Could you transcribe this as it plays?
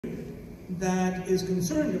that is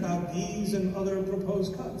concerned about these and other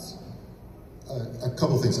proposed cuts? A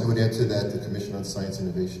couple of things. I would add to that, the Commission on Science,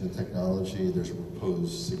 Innovation, and Technology, there's a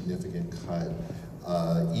proposed significant cut.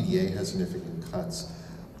 EDA has significant cuts.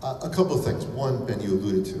 A couple of things. One, Ben, you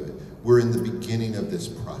alluded to it. We're in the beginning of this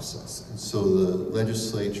process. And so the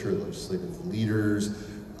legislature, legislative leaders,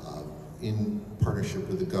 in partnership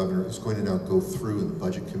with the governor, is going to now go through, and the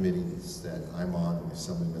budget committees that I'm on and the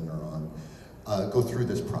assemblymen are on, go through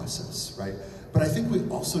this process, right? But I think we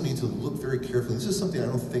also need to look very carefully. This is something I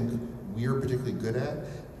don't think we're particularly good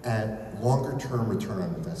at longer term return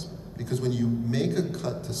on investment. Because when you make a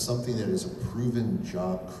cut to something that is a proven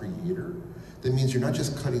job creator, that means you're not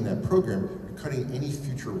just cutting that program, you're cutting any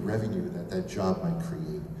future revenue that that job might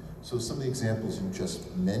create. So some of the examples you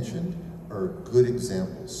just mentioned are good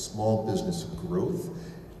examples. Small business growth.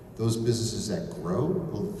 Those businesses that grow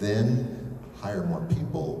will then hire more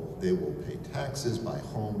people, they will pay taxes, buy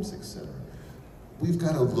homes, etc. We've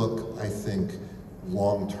got to look, I think,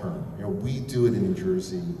 long term. You know, we do it in New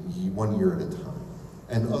Jersey 1 year at a time.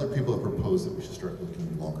 And other people have proposed that we should start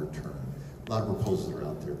looking longer term. A lot of proposals are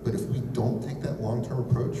out there. But if we don't take that long-term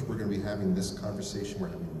approach, we're going to be having this conversation we're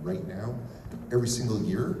having right now every single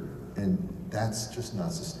year, and that's just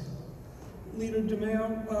not sustainable. Leader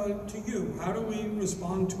DeMaio, to you, how do we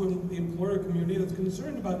respond to the employer community that's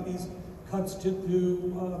concerned about these cuts to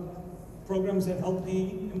programs that help the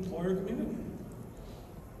employer community?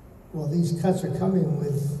 Well, these cuts are coming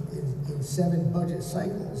in 7 budget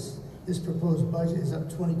cycles. This proposed budget is up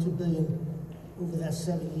 $22 billion over that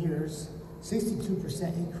 7 years,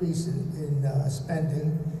 62% increase in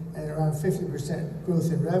spending, and around 50%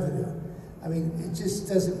 growth in revenue. I mean, it just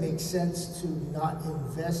doesn't make sense to not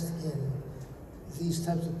invest in these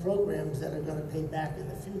types of programs that are going to pay back in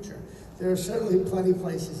the future. There are certainly plenty of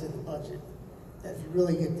places in the budget that if you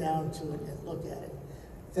really get down to it and look at it,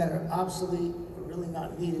 that are obsolete or really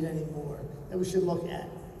not needed anymore, that we should look at.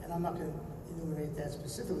 And I'm not going to enumerate that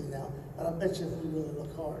specifically now, but I bet you if we really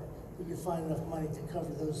look hard, we can find enough money to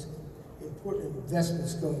cover those important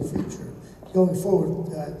investments going forward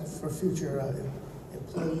for future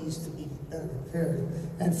employees to be better prepared,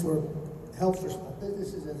 and for help for small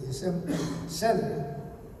businesses. As the senator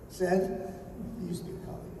said, he used to be a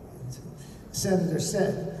colleague of mine, the senator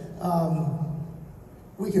said,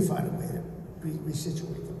 we can find a way to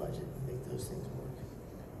resituate the budget and make those things work.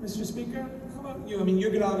 Mr. Speaker, how about you? I mean,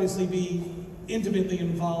 you're going to obviously be intimately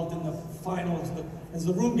involved in the finals. As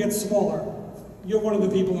the room gets smaller, you're one of the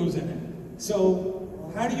people who's in it. So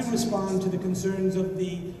how do you respond to the concerns of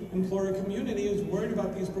the employer community who's worried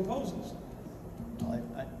about these proposals?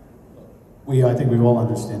 I think we all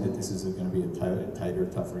understand that this is going to be a tighter,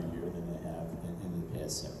 tougher year than they have in the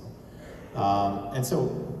past several. And so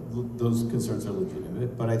those concerns are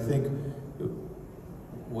legitimate, but I think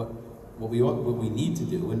what we need to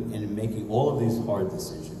do in making all of these hard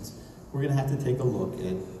decisions, we're going to have to take a look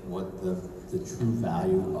at what the true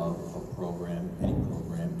value of a program, any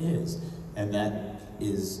program, is. And that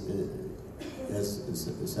is, as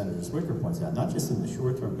Senator Zwicker points out, not just in the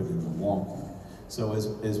short term, but in the long term. So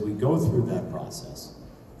as we go through that process,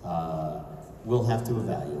 we'll have to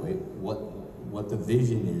evaluate what the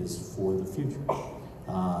vision is for the future.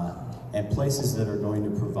 And places that are going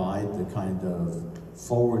to provide the kind of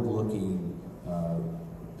forward-looking,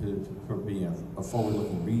 being a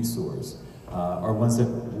forward-looking resource, are ones that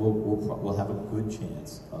will have a good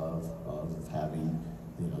chance of having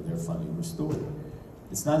their funding restored.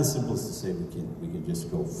 It's not as simple as to say we can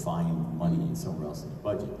just go find money somewhere else in the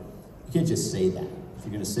budget. You can't just say that. If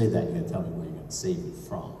you're going to say that, you're going to tell me where you're going to save it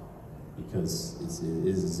from, because it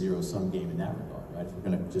is a zero-sum game in that regard, right? If we're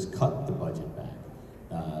going to just cut the budget back,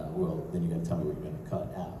 well, then you're going to tell me what you're going to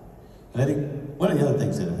cut out. And I think one of the other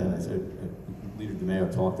things that Leader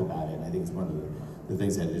DeMaio talked about it, and I think it's one of the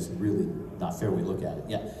things that is really not fair we look at it.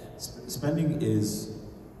 Yeah, spending is,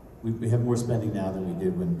 we have more spending now than we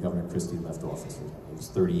did when Governor Christie left office. It was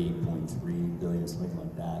 $38.3 billion, something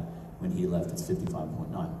like that. When he left, it's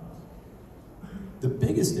 $55.9. The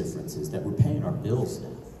biggest difference is that we're paying our bills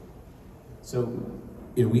now. So,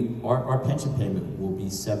 our pension payment will be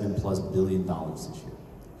 $7+ billion this year.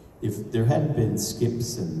 If there hadn't been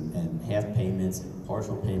skips and half payments and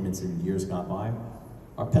partial payments in years gone by,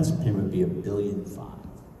 our pension payment would be $1.5 billion.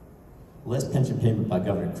 The last pension payment by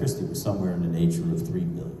Governor Christie was somewhere in the nature of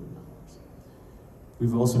 $3 billion.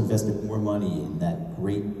 We've also invested more money in that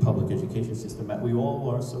great public education system that we all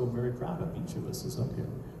are so very proud of. Each of us is up here.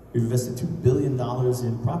 We've invested $2 billion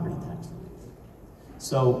in property tax relief.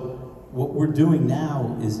 So what we're doing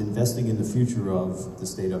now is investing in the future of the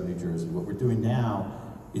state of New Jersey. What we're doing now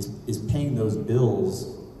is paying those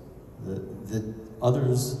bills that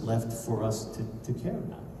others left for us to care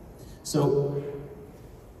about. So,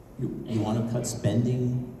 you want to cut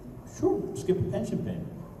spending? Sure, skip a pension payment.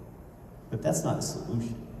 But that's not a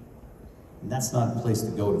solution. And that's not a place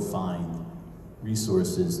to go to find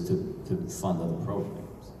resources to fund other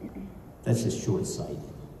programs. That's just short-sighted.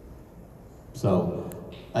 So,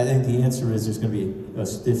 I think the answer is there's going to be a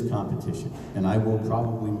stiff competition. And I will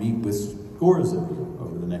probably meet with scores of you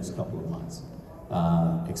over the next couple of months,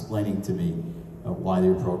 explaining to me why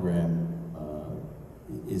their program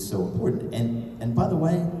is so important. And by the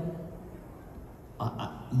way,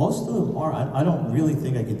 most of them are. I don't really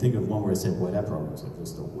think I can think of one where I said, boy, that program's like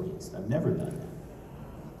just a waste. I've never done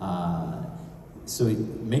that. So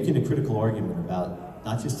making a critical argument about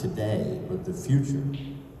not just today, but the future,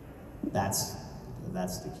 that's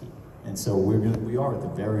the key. And so we are at the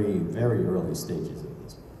very, very early stages of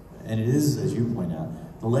this. And it is, as you point out,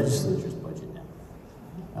 the legislature's budget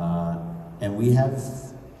now. And we have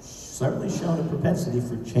certainly shown a propensity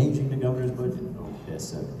for changing the governor's budget over the past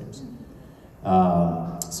 7 years.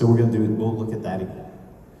 So we'll look at that again.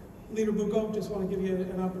 Leader Bucco, just want to give you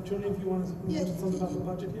an opportunity if you want to mention something about the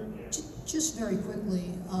budget here. Just very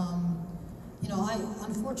quickly, you know,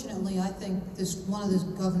 unfortunately, I think one of the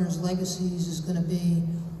governor's legacies is going to be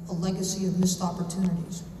a legacy of missed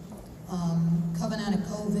opportunities. Coming out of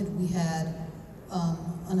COVID, we had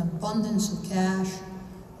an abundance of cash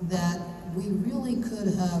that we really could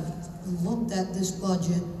have looked at this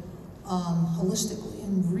budget holistically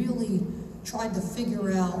and really tried to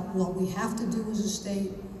figure out what we have to do as a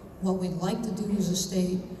state, what we'd like to do as a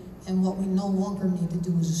state, and what we no longer need to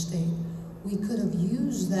do as a state. We could have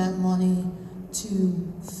used that money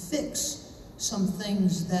to fix some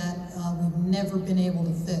things that we've never been able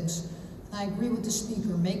to fix. And I agree with the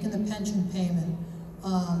speaker, making the pension payment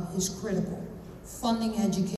is critical. Funding education.